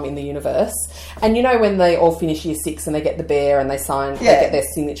coolest mum in the universe. And when they all finish year 6 and they get the bear and they get their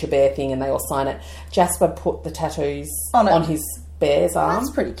signature bear thing and they all sign it, Jasper put the tattoos on his bear's arm.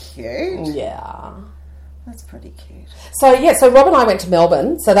 That's pretty cute. Yeah. That's pretty cute. So Rob and I went to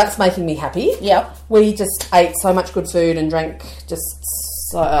Melbourne, so that's making me happy. Yep. We just ate so much good food and drank it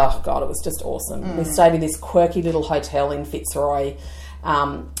was just awesome. We stayed in this quirky little hotel in Fitzroy,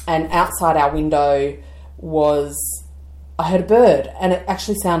 and outside our window I heard a bird, and it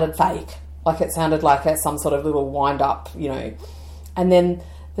actually sounded fake. Like it sounded like some sort of little wind up, you know. And then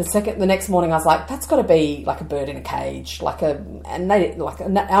the next morning I was like, that's got to be like a bird in a cage, our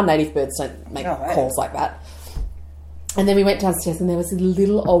native birds don't make calls like that. And then we went downstairs and there was a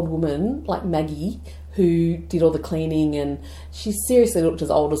little old woman like Maggie who did all the cleaning, and she seriously looked as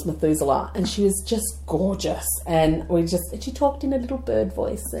old as Methuselah, and she was just gorgeous. And she talked in a little bird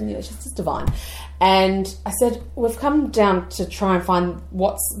voice, and you know, she's just divine. And I said, we've come down to try and find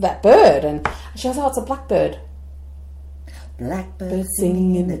what's that bird, and she goes, oh, it's a blackbird. Blackbird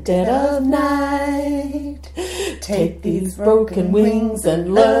singing in the dead of night, take these broken wings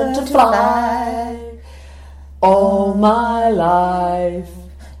and learn to fly. All my life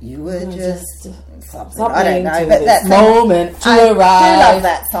you were just something I don't know, but that moment to arrive. I do love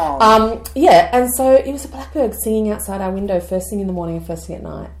that song. And so it was a blackbird singing outside our window first thing in the morning and first thing at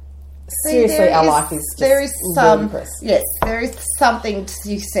night. Seriously, our life is just ludicrous. Yes, there is something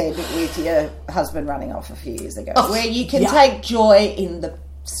you said with your husband running off a few years ago, where you can take joy in the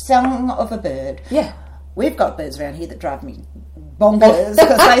song of a bird. Yeah. We've got birds around here that drive me bonkers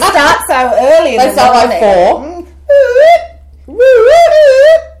because they start so early. They start like 4.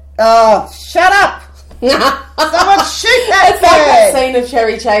 Oh, shut up! Someone shoot that It's like that scene of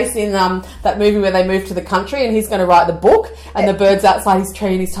Chevy Chase in that movie where they move to the country and he's going to write the book and the bird's outside his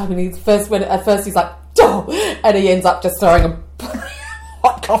tree and he's typing. At first he's like, oh, and he ends up just throwing a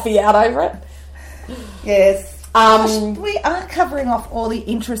hot coffee out over it. Yes. We are covering off all the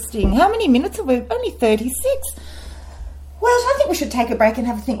interesting. How many minutes have we? Only 36. Well, I think we should take a break and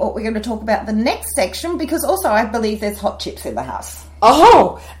have a think what we're going to talk about the next section, because also I believe there's hot chips in the house.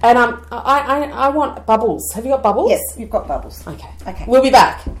 Oh, and I want bubbles. Have you got bubbles? Yes, you've got bubbles. Okay. We'll be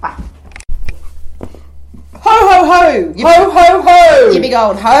back. Bye. Ho, ho, ho. Ho, ho, ho. You big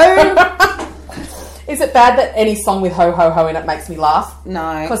old ho. Is it bad that any song with ho, ho, ho in it makes me laugh?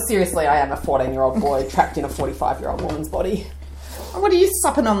 No. Because seriously, I am a 14-year-old boy trapped in a 45-year-old woman's body. What are you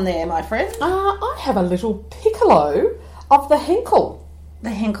supping on there, my friend? I have a little piccolo of the Henkel. The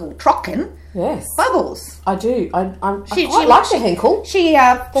Henkel Trocken? Yes. Bubbles. I do. I quite like the Henkel.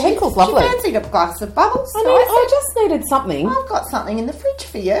 The Henkel's lovely. She fancied a glass of bubbles. I just needed something. I've got something in the fridge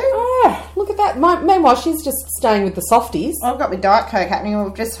for you. Oh, look at that. Meanwhile, she's just staying with the softies. I've got my Diet Coke happening and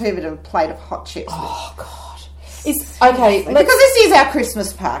we've just hoovered a plate of hot chips. Oh, God. Okay. Because this is our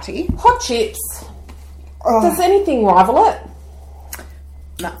Christmas party. Hot chips. Oh. Does anything rival it?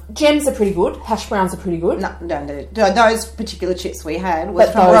 No. Gems are pretty good. Hash browns are pretty good. No. Those particular chips we had was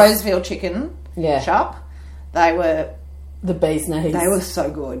from Roseville Chicken Shop. They were... The bee's knees. They were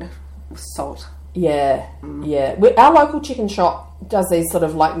so good. With salt. Yeah, yeah. Our local chicken shop does these sort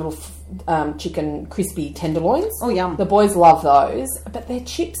of like little chicken crispy tenderloins. Oh, yum. The boys love those. But their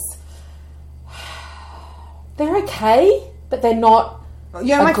chips... They're okay, but they're not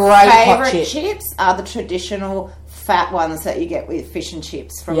my favourite chips are the traditional... fat ones that you get with fish and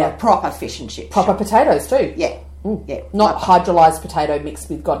chips from a proper fish and chip proper shop. Potatoes too. Yeah. Yeah. Not hydrolyzed potato mixed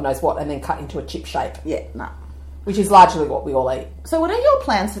with God knows what and then cut into a chip shape. Yeah, no. Which is largely what we all eat. So what are your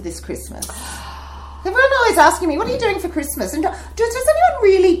plans for this Christmas? Everyone always asking me, what are you doing for Christmas? And does anyone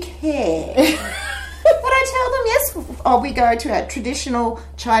really care? But I tell them, yes, we go to a traditional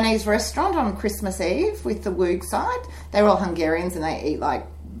Chinese restaurant on Christmas Eve with the Woog side. They're all Hungarians and they eat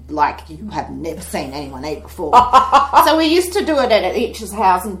like you have never seen anyone eat before. So we used to do it at each's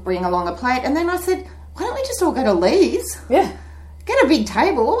house and bring along a plate. And then I said, why don't we just all go to Lee's? Yeah. Get a big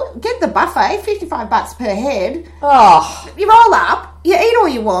table, get the buffet, $55 per head. Oh. You roll up, you eat all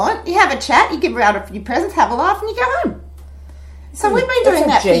you want, you have a chat, you give out a few presents, have a laugh, and you go home. So we've been doing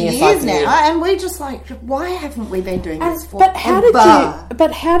that for years now, and we're just like, why haven't we been doing this for But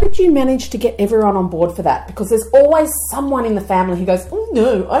how did you manage to get everyone on board for that? Because there's always someone in the family who goes, oh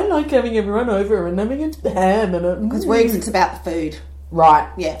no, I like having everyone over and having a ham and a... Because Woogs, it's about the food. Right.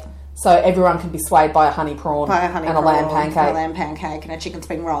 Yeah. So everyone can be swayed by a honey prawn and a lamb pancake. A lamb pancake and a chicken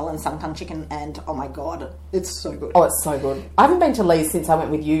spring roll and sunken chicken and, oh my God, it's so good. Oh, it's so good. I haven't been to Lee's since I went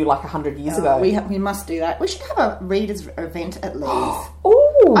with you like 100 years ago. We must do that. We should have a readers event at Lee's.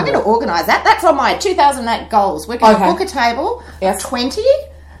 Ooh. I'm going to organise that. That's on my 2008 goals. We're going to book a table of 20.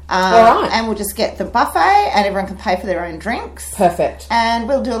 All right. And we'll just get the buffet and everyone can pay for their own drinks. Perfect. And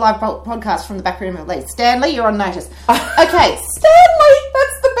we'll do a live podcast from the back room of Lee's. Stanley, you're on notice. Okay. Stanley,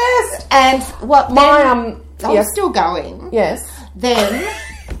 that's the best. And what I'm still going. Yes. Then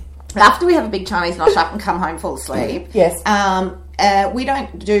after we have a big Chinese nosh up and come home fall asleep. Yes.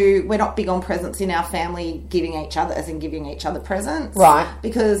 We're not big on presents in our family giving each other presents. Right.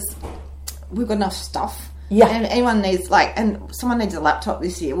 Because we've got enough stuff. Yeah. And anyone needs and someone needs a laptop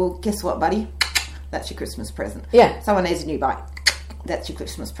this year. Well, guess what, buddy? That's your Christmas present. Yeah. Someone needs a new bike. That's your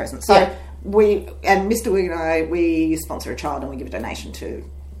Christmas present. So Yeah. we, and Mr. Woog and I, we sponsor a child and we give a donation to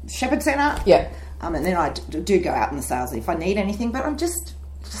the Shepherd Centre. Yeah. And then I do go out in the sales if I need anything, but I'm just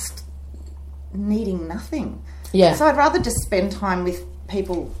needing nothing. Yeah. So I'd rather just spend time with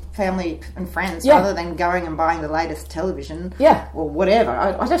people, family and friends, Yeah. rather than going and buying the latest television. Yeah. Or whatever.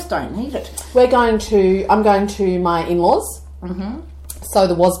 I just don't need it. I'm going to my in-laws. Mm-hmm. So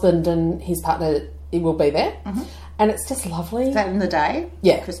the husband and his partner, he will be there. Mm-hmm. And it's just lovely. Is that in the day?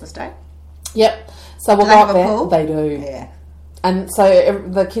 Yeah. Christmas Day? Yep. So we'll Do go they up have a there. pool? They do. Yeah. And so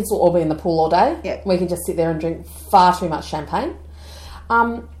the kids will all be in the pool all day. Yep. We can just sit there and drink far too much champagne.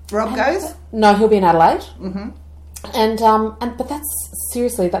 Rob goes? No, he'll be in Adelaide. Mm-hmm. And but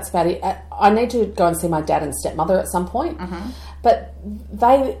that's about it. I need to go and see my dad and stepmother at some point. Mm-hmm. But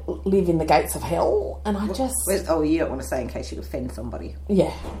they live in the gates of hell, and I just... Oh, you don't want to say in case you offend somebody.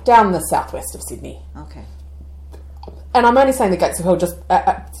 Yeah, down the southwest of Sydney. Okay. And I'm only saying the gates of hell just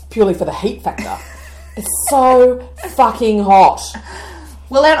purely for the heat factor. It's so fucking hot.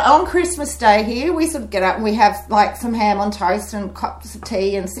 Well, on Christmas Day here, we sort of get up and we have like some ham on toast and cups of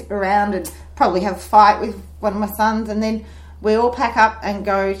tea and sit around and probably have a fight with one of my sons, and then we all pack up and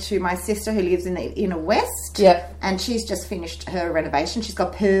go to my sister who lives in the inner west. Yep. And she's just finished her renovation. She's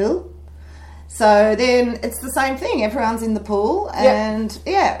got pool. So then it's the same thing. Everyone's in the pool and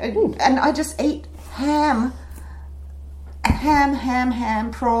and I just eat ham,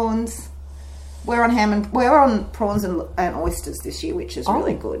 prawns. We're on prawns and oysters this year, which is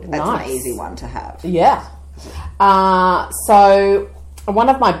really good. That's nice. an easy one to have. Yeah. So one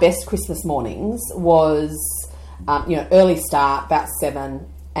of my best Christmas mornings was, early start, about 7,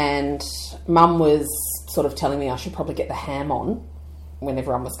 and Mum was sort of telling me I should probably get the ham on when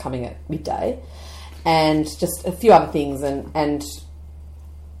everyone was coming at midday, and just a few other things, and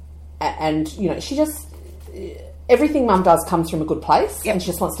she just, everything Mum does comes from a good place, and she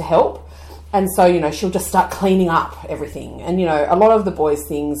just wants to help. And so, she'll just start cleaning up everything. And, a lot of the boys'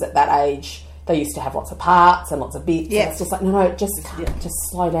 things at that age, they used to have lots of parts and lots of bits. Yeah. And it's just like, no, just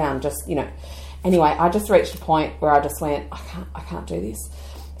slow down. Anyway, I just reached a point where I just went, I can't do this.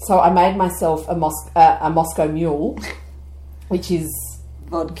 So I made myself a Moscow Mule, which is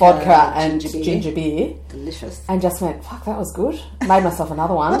vodka and ginger beer. Delicious. And just went, fuck, that was good. Made myself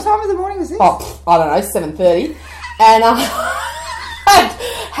another one. What time of the morning was this? Oh, I don't know, 7:30. And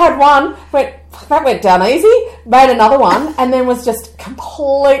had one, that went down easy, made another one, and then was just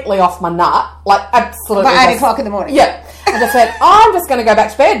completely off my nut, like absolutely. By 8 o'clock in the morning. Yeah. I just said, I'm just going to go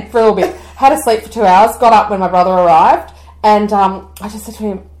back to bed for a little bit. Had to sleep for 2 hours, got up when my brother arrived, and I just said to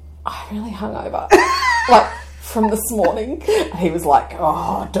him, I'm really hungover, like from this morning. And he was like,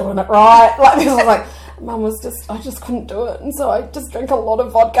 oh, doing it right. Like this, I was like, Mum was just, I just couldn't do it, and so I just drank a lot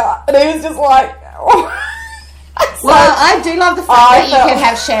of vodka, and he was just like, oh. Well, I do love the fact that you can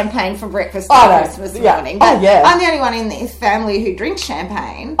have champagne for breakfast on Christmas morning. But I'm the only one in this family who drinks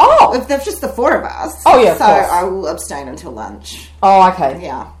champagne. Oh. There's just the 4 of us. Oh, yeah, of so course. I will abstain until lunch. Oh, okay.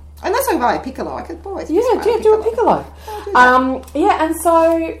 Yeah. Unless I buy a piccolo. I could always do a piccolo. And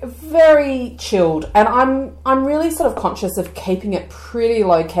so very chilled. And I'm really sort of conscious of keeping it pretty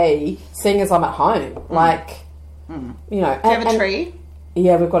low key, seeing as I'm at home. Like, Do you have a tree?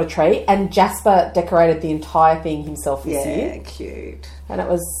 Yeah, we've got a tree, and Jasper decorated the entire thing himself this year. Yeah, cute. And it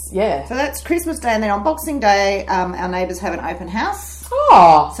was, So that's Christmas Day, and then on Boxing Day, our neighbours have an open house.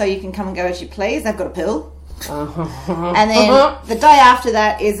 Oh. So you can come and go as you please. They've got a pool. And then the day after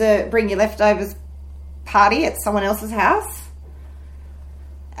that is a bring your leftovers party at someone else's house.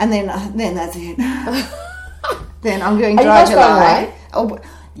 And then that's it. Then I'm doing dry July. Oh,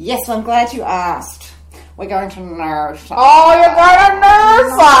 yes, I'm glad you asked. We're going to Noosa. Oh, you're going to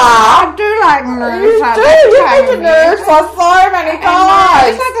Noosa! I do like Noosa. You've been to Noosa so many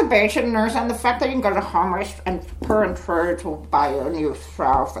times. It's like the beach in Noosa, and the fact that you can go to home rest and purr and true to buy you a new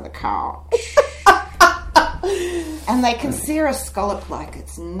throw for the couch. And they can sear a scallop like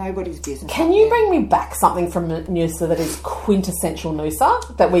it's nobody's business. Can you bring me back something from Noosa that is quintessential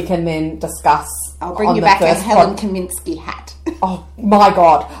Noosa that we can then discuss? I'll bring you back a Helen Kaminsky hat. Oh my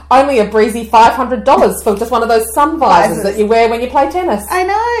God. Only a breezy $500 for just one of those sun visors that you wear when you play tennis. I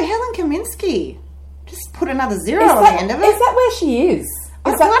know, Helen Kaminsky. Just put another zero on the end of it. Is that where she is?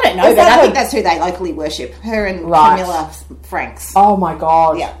 I don't know, but I think that's who they locally worship. Her and Camilla Franks. Oh my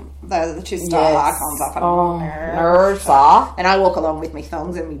God. Yeah. The two star icons up. Noosa. And I walk along with me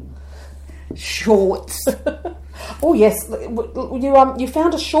thongs and me shorts. Oh yes, you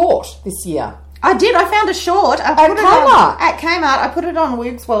found a short this year. I did. I found a short. At Kmart. I put it on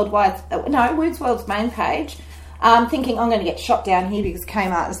Woog's World's main page. thinking I'm going to get shot down here because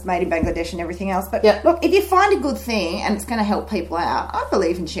Kmart is made in Bangladesh and everything else. But Yeah. look, if you find a good thing and it's going to help people out, I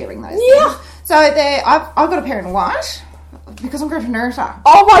believe in sharing those Yeah. things. So I've got a pair in white because I'm going to Nersa.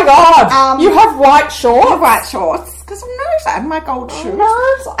 Oh my God! You have white shorts? White shorts because I'm Nersa and my gold shoes.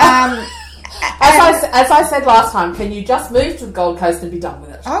 As I said last time, can you just move to the Gold Coast and be done with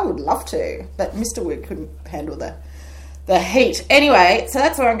it? I would love to, but Mr. Woog couldn't handle the heat. Anyway, so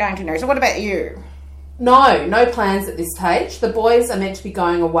that's where I'm going to Nersa. What about you? No plans at this stage. The boys are meant to be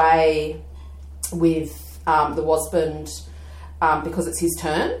going away with the husband because it's his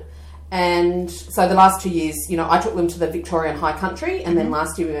turn. And so the last 2 years, I took them to the Victorian High Country, and then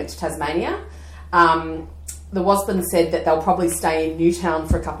last year we went to Tasmania. The husband said that they'll probably stay in Newtown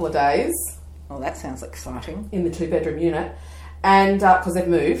for a couple of days. Oh, that sounds exciting. In the 2-bedroom unit. And because they've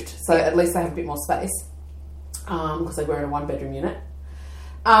moved, so at least they have a bit more space because they were in a 1-bedroom unit.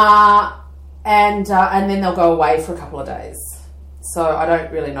 And then they'll go away for a couple of days. So I don't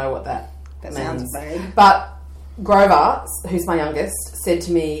really know what that means. Sounds vague. But Grover, who's my youngest, said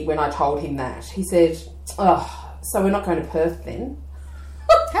to me when I told him that, he said, "Oh, so we're not going to Perth then?"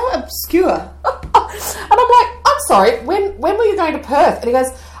 How obscure. And I'm like, "I'm sorry, when were you going to Perth?" And he goes,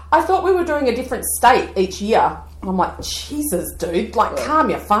 "I thought we were doing a different state each year." And I'm like, "Jesus, dude, calm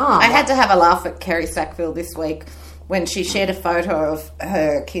your farm." I had to have a laugh at Kerry Sackville this week when she shared a photo of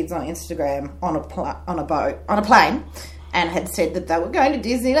her kids on Instagram on a plane, and had said that they were going to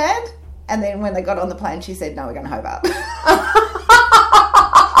Disneyland. And then when they got on the plane, she said, "No, we're going to Hobart."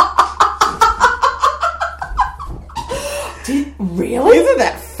 Really? Isn't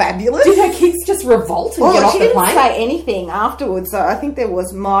that fabulous? Did her kids just revolt and get off she the didn't plane? say anything afterwards, so I think there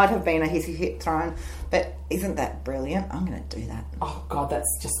might have been a hissy fit thrown. But isn't that brilliant? I'm going to do that. Oh God,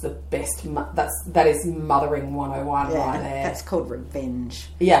 that's just the best. That is mothering 101 right there. That's called revenge.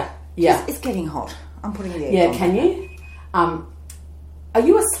 Yeah. It's getting hot. I'm putting the air on. Can you? Are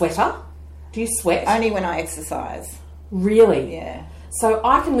you a sweater? Do you sweat? Only when I exercise. Really? Yeah. So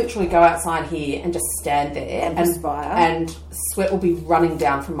I can literally go outside here and just stand there and perspire, and sweat will be running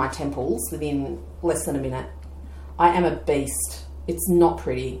down from my temples within less than a minute. I am a beast. It's not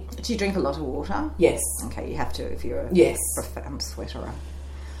pretty. Do you drink a lot of water? Yes. Okay, you have to if you're a profound sweaterer.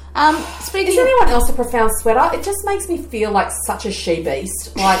 Is anyone else a profound sweater? It just makes me feel like such a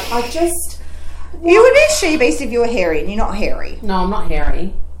she-beast. I just... You would be a she-beast if you were hairy, and you're not hairy. No, I'm not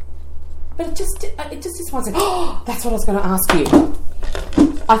hairy. But it just is one thing. Oh, that's what I was going to ask you.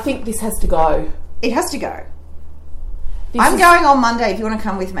 I think this has to go. It has to go. I'm going on Monday if you want to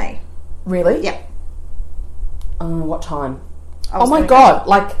come with me. Really? Yep. What time? Oh my God!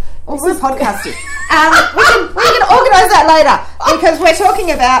 We're podcasting. we can organise that later because we're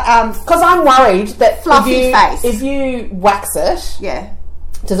talking about. Because I'm worried that fluffy face. If you wax it,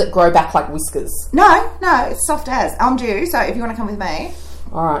 does it grow back like whiskers? No, it's soft as. I'm due, so if you want to come with me,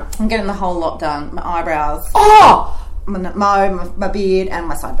 all right. I'm getting the whole lot done. My eyebrows. Oh. My beard and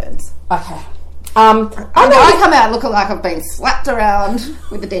my sideburns. Okay. I come out looking like I've been slapped around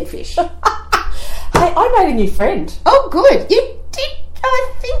with a dead fish. Hey, I made a new friend. Oh, good. You did.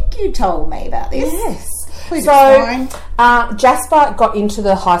 I think you told me about this. Yes. Please explain. Jasper got into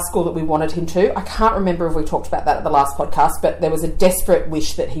the high school that we wanted him to. I can't remember if we talked about that at the last podcast, but there was a desperate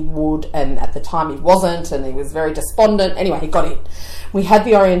wish that he would, and at the time he wasn't, and he was very despondent. Anyway, he got in. We had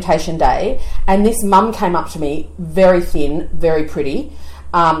the orientation day, and this mum came up to me, very thin, very pretty,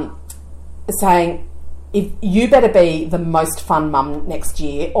 saying, "If you better be the most fun mum next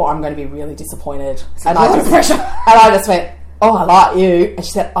year, or I'm going to be really disappointed." And I just went, "Oh, I like you." And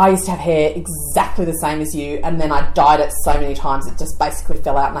she said, "I used to have hair exactly the same as you, and then I dyed it so many times it just basically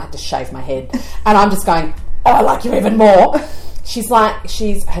fell out and I had to shave my head." And I'm just going, "Oh, I like you even more."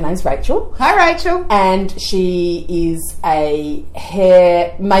 Her name's Rachel. Hi, Rachel. And she is a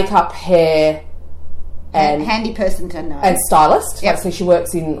makeup, hair, and handy person to know, and stylist. Yep. So she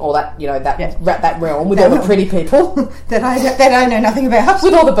works in all that, that realm with all the pretty people that I know nothing about.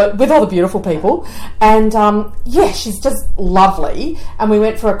 with all the beautiful people, and she's just lovely. And we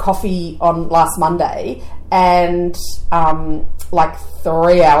went for a coffee on last Monday, and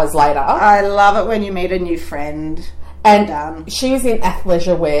 3 hours later, I love it when you meet a new friend. And she was in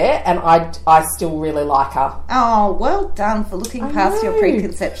athleisure wear, and I still really like her. Oh, well done for looking past your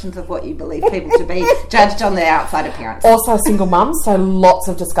preconceptions of what you believe people to be, judged on their outside appearance. Also a single mum, so lots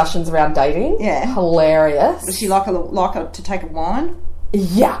of discussions around dating. Yeah. Hilarious. Does she like her to take a wine?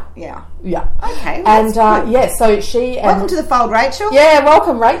 Yeah. Yeah. Yeah. Okay. Well, And so she and welcome to the fold, Rachel. yeah,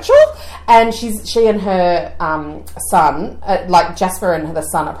 welcome Rachel. And she and her son, like Jasper and the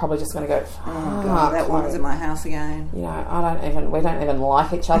son, are probably just going to go. Oh God, that woman's at my house again. You know, we don't even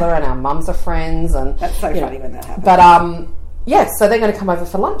like each other, and our mums are friends, and That's so funny when that happens. But so they're going to come over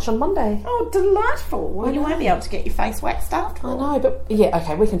for lunch on Monday. Oh, delightful! Well, you won't be able to get your face waxed after. I know, but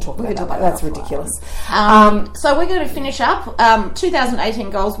okay, we can talk about that. That's ridiculous. So we're going to finish up.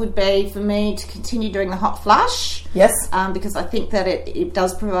 2018 goals would be for me to continue doing the hot flush. Yes. Because I think that it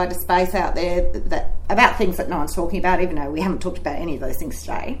does provide a space out there that about things that no one's talking about, even though we haven't talked about any of those things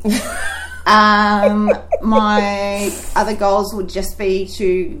today. My other goals would just be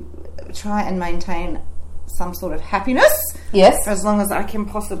to try and maintain some sort of happiness. Yes. For as long as I can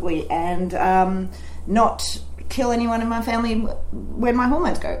possibly, and not kill anyone in my family when my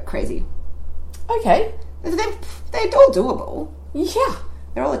hormones go crazy. Okay. They're all doable. Yeah.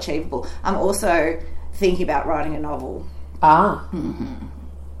 They're all achievable. I'm also thinking about writing a novel. Mm-hmm.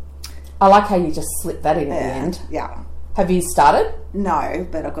 I like how you just slipped that in at the end. Yeah. Have you started? No,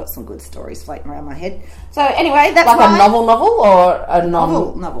 but I've got some good stories floating around my head. So anyway, that's like a novel or a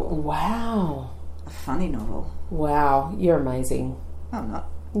novel. Wow. A funny novel. Wow, you're amazing. No, I'm not.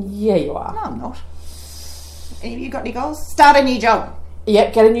 Yeah, you are. No, I'm not. You got any goals? Start a new job.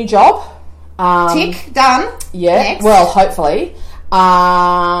 Yep, get a new job. Tick, done. Yeah, next. well, hopefully.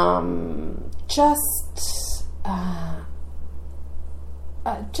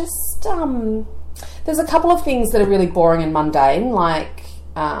 There's a couple of things that are really boring and mundane, like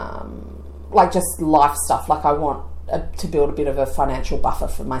just life stuff. Like I want to build a bit of a financial buffer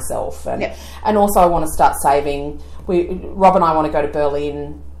for myself, and also I want to start saving. Rob and I want to go to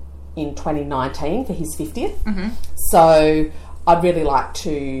Berlin in 2019 for his 50th. Mm-hmm. So I'd really like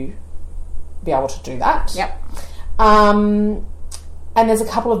to be able to do that. Yep. And there's a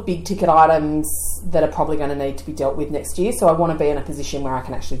couple of big ticket items that are probably going to need to be dealt with next year. So I want to be in a position where I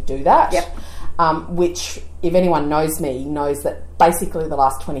can actually do that. Yep. Which, if anyone knows me, knows that basically the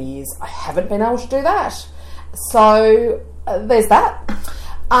last 20 years I haven't been able to do that. So there's that.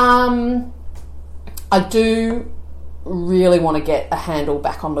 I do really want to get a handle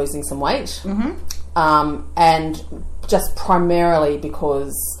back on losing some weight. Mm-hmm. And just primarily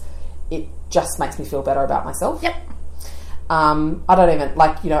because it just makes me feel better about myself. Yep. I don't even,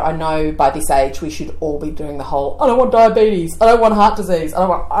 I know by this age we should all be doing the whole, I don't want diabetes, I don't want heart disease,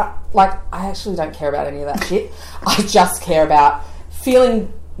 I actually don't care about any of that shit. I just care about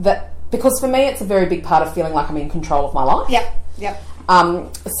feeling that, because for me it's a very big part of feeling like I'm in control of my life. Yep.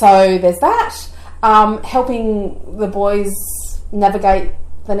 So there's that. Helping the boys navigate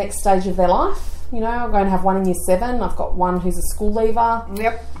the next stage of their life. You know, I'm going to have one in year 7. I've got one who's a school leaver.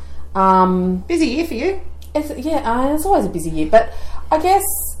 Yep. Busy year for you. It's always a busy year, but I guess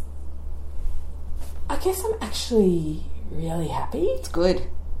I'm actually really happy. It's good.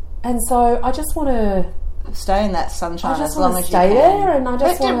 And so I just want to stay in that sunshine as long as you can. Stay there, and I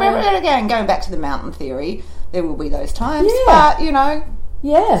just want to... Again, going back to the mountain theory, there will be those times, but, stay in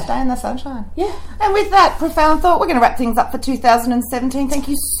the sunshine. Yeah. And with that profound thought, we're going to wrap things up for 2017. Thank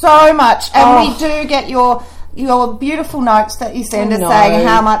you so much. And we do get your beautiful notes that you send us saying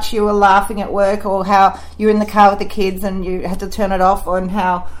how much you were laughing at work, or how you were in the car with the kids and you had to turn it off, and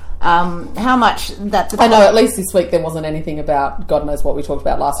how much that... I know, at least this week there wasn't anything about God knows what we talked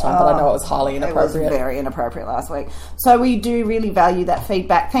about last time, but I know it was highly inappropriate. It was very inappropriate last week. So we do really value that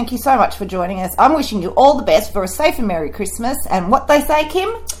feedback. Thank you so much for joining us. I'm wishing you all the best for a safe and Merry Christmas. And what they say,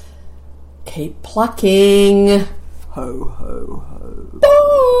 Kim? Keep plucking. Ho, ho, ho.